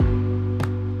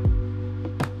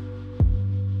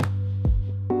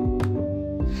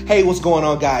Hey, what's going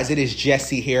on, guys? It is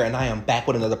Jesse here, and I am back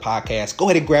with another podcast. Go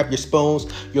ahead and grab your spoons,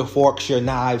 your forks, your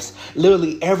knives,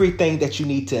 literally everything that you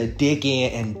need to dig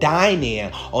in and dine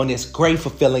in on this great,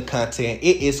 fulfilling content.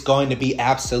 It is going to be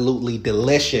absolutely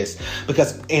delicious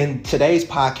because in today's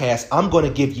podcast, I'm going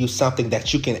to give you something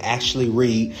that you can actually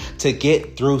read to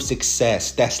get through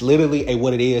success. That's literally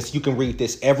what it is. You can read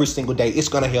this every single day. It's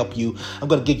going to help you. I'm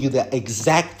going to give you the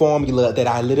exact formula that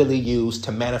I literally use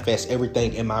to manifest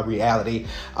everything in my reality.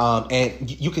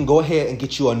 And you can go ahead and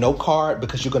get you a note card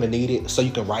because you're going to need it so you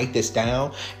can write this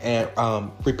down and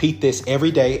repeat this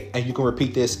every day. And you can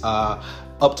repeat this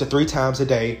up to 3 times a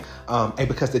day. And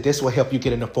because this will help you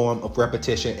get in the form of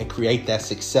repetition and create that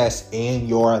success in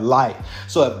your life.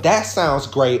 So if that sounds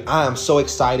great, I am so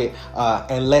excited.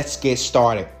 And let's get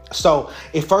started. So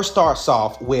it first starts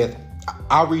off with,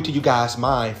 I'll read to you guys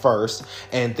mine first,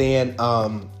 and then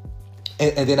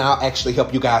and then I'll actually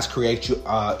help you guys create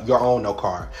your own note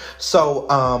card. So,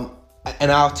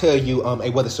 and I'll tell you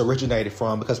where this originated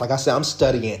from, because like I said, I'm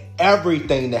studying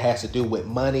everything that has to do with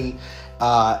money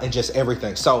and just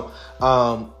everything. So,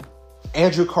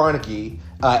 Andrew Carnegie,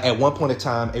 at one point in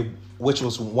time, which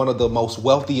was one of the most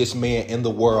wealthiest men in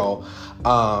the world,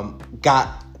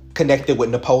 got connected with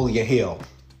Napoleon Hill,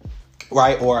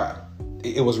 right? Or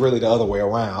it was really the other way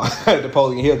around.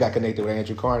 Napoleon Hill got connected with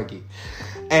Andrew Carnegie.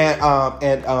 And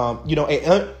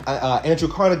Andrew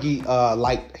Carnegie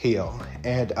liked Hill,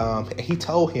 and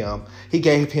he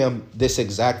gave him this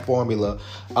exact formula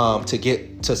to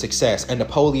get to success. And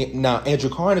Andrew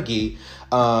Carnegie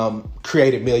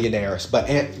created millionaires, but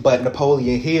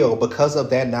Napoleon Hill, because of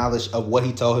that knowledge of what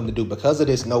he told him to do, because of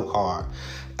this note card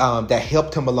that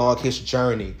helped him along his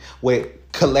journey with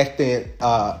collecting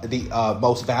the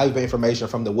most valuable information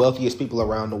from the wealthiest people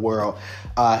around the world,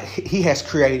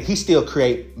 he still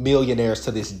create millionaires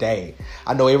to this day.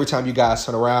 I know every time you guys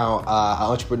turn around,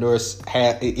 entrepreneurs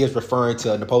is referring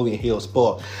to Napoleon Hill's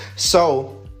book.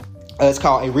 So it's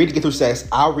called A Read to Get Through Success.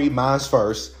 I'll read mine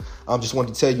first. Just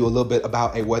wanted to tell you a little bit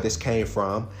about where this came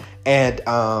from, but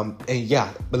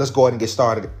let's go ahead and get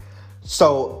started.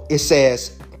 So it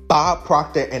says, Bob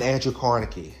Proctor and Andrew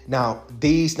Carnegie. Now, at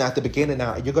the beginning,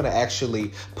 now you're going to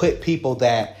actually put people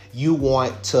that you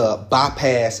want to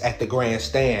bypass at the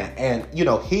grandstand. And,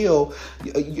 Hill,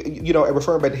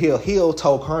 referring back to Hill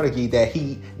told Carnegie that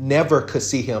he never could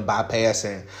see him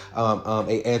bypassing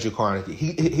Andrew Carnegie.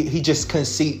 He just couldn't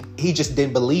see, he just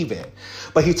didn't believe it.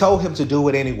 But he told him to do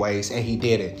it anyways, and he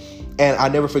did it. And I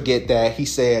never forget that he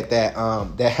said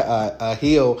that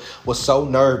Hill was so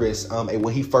nervous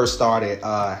when he first started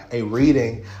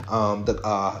reading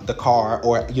the card,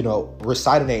 or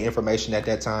reciting the information at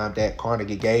that time that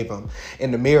Carnegie gave him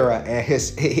in the mirror, and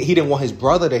he didn't want his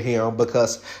brother to hear him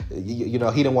because he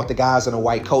didn't want the guys in the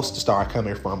white coats to start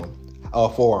coming from him.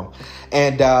 For him.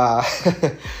 And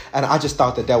and I just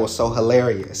thought that was so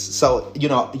hilarious. So,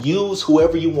 use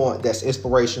whoever you want that's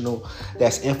inspirational,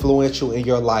 that's influential in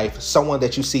your life, someone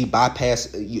that you see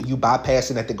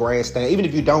bypassing at the grandstand. Even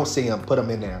if you don't see them, put them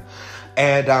in there.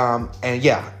 And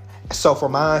so for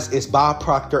mine, it's Bob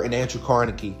Proctor and Andrew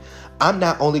Carnegie. I'm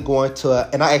not only going to,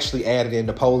 and I actually added in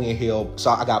Napoleon Hill. So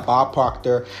I got Bob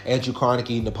Proctor, Andrew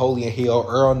Carnegie, Napoleon Hill,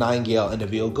 Earl Nightingale, and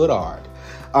Neville Goddard.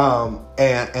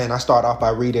 And I start off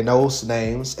by reading those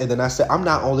names. And then I said, I'm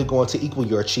not only going to equal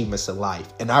your achievements in life.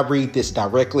 And I read this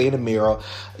directly in the mirror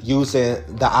using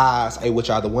the eyes,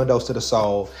 which are the windows to the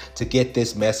soul, to get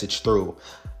this message through.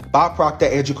 Bob Proctor,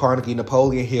 Andrew Carnegie,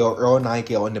 Napoleon Hill, Earl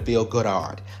Nightingale, and Neville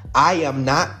Goddard. I am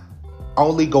not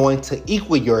only going to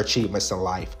equal your achievements in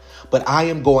life, but I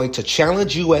am going to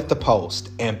challenge you at the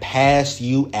post and pass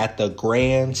you at the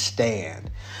grandstand.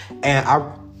 And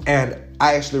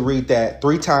I actually read that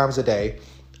 3 times a day.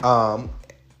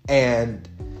 And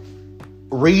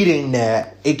reading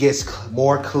that, it gets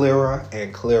more clearer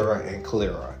and clearer and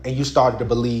clearer. And you start to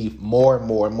believe more and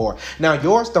more and more. Now,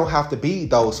 yours don't have to be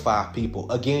those 5 people.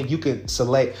 Again, you can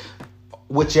select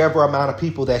whichever amount of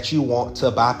people that you want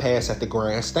to bypass at the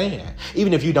grandstand.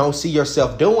 Even if you don't see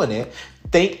yourself doing it,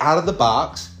 think out of the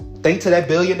box. Think to that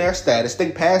billionaire status.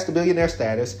 Think past the billionaire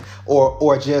status,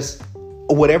 or just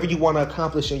whatever you want to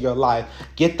accomplish in your life.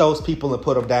 Get those people and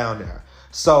put them down there.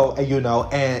 So,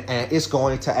 and it's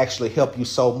going to actually help you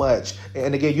so much.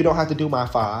 And again, you don't have to do my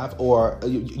 5, or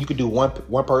you could do one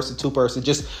person, 2 person,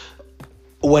 just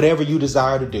whatever you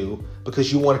desire to do,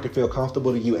 because you want it to feel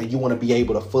comfortable to you and you want to be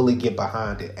able to fully get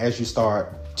behind it as you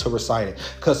start to recite it.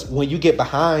 Because when you get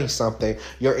behind something,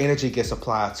 your energy gets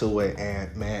applied to it,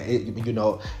 and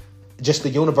man, just the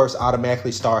universe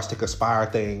automatically starts to conspire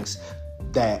things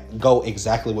that go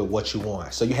exactly with what you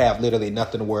want. So you have literally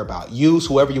nothing to worry about. Use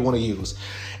whoever you want to use.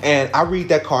 And I read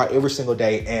that card every single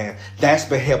day, and that's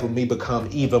been helping me become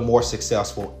even more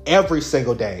successful every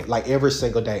single day. Like every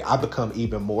single day, I become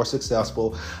even more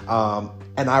successful.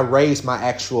 And I raise my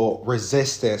actual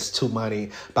resistance to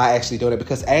money by actually doing it,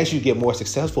 because as you get more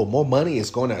successful, more money is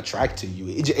going to attract to you.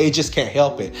 It just can't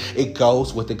help it. It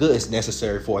goes with the good. It's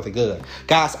necessary for the good.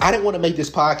 Guys, I didn't want to make this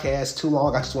podcast too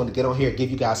long. I just wanted to get on here and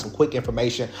give you guys some quick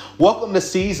information. Welcome to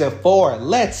season 4.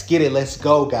 Let's get it. Let's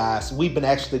go, guys. We've been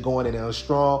actually going in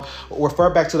strong. Refer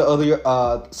back to the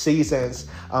other seasons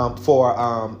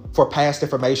for past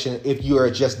information if you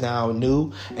are just now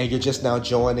new and you're just now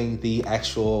joining the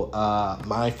actual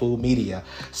Mindful Media.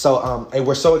 So and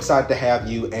we're so excited to have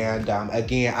you. And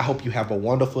again, I hope you have a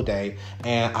wonderful day,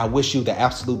 and I wish you the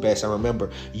absolute best. And remember,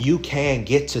 you can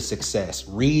get to success.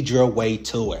 Read your way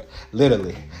to it,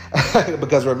 literally.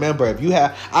 Because remember,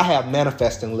 I have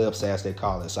manifesting lips, as they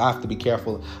call it. So I have to be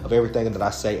careful of everything that I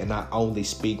say and not only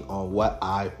speak on what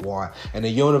I want. And the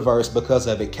universe, because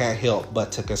of it, can't help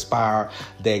but to conspire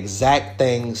the exact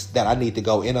things that I need to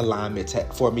go in alignment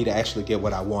for me to actually get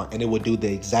what I want. And it will do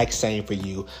the exact same for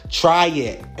you. Try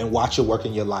it and watch it work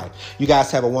in your life. You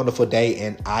guys have a wonderful day,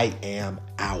 and I am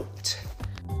out.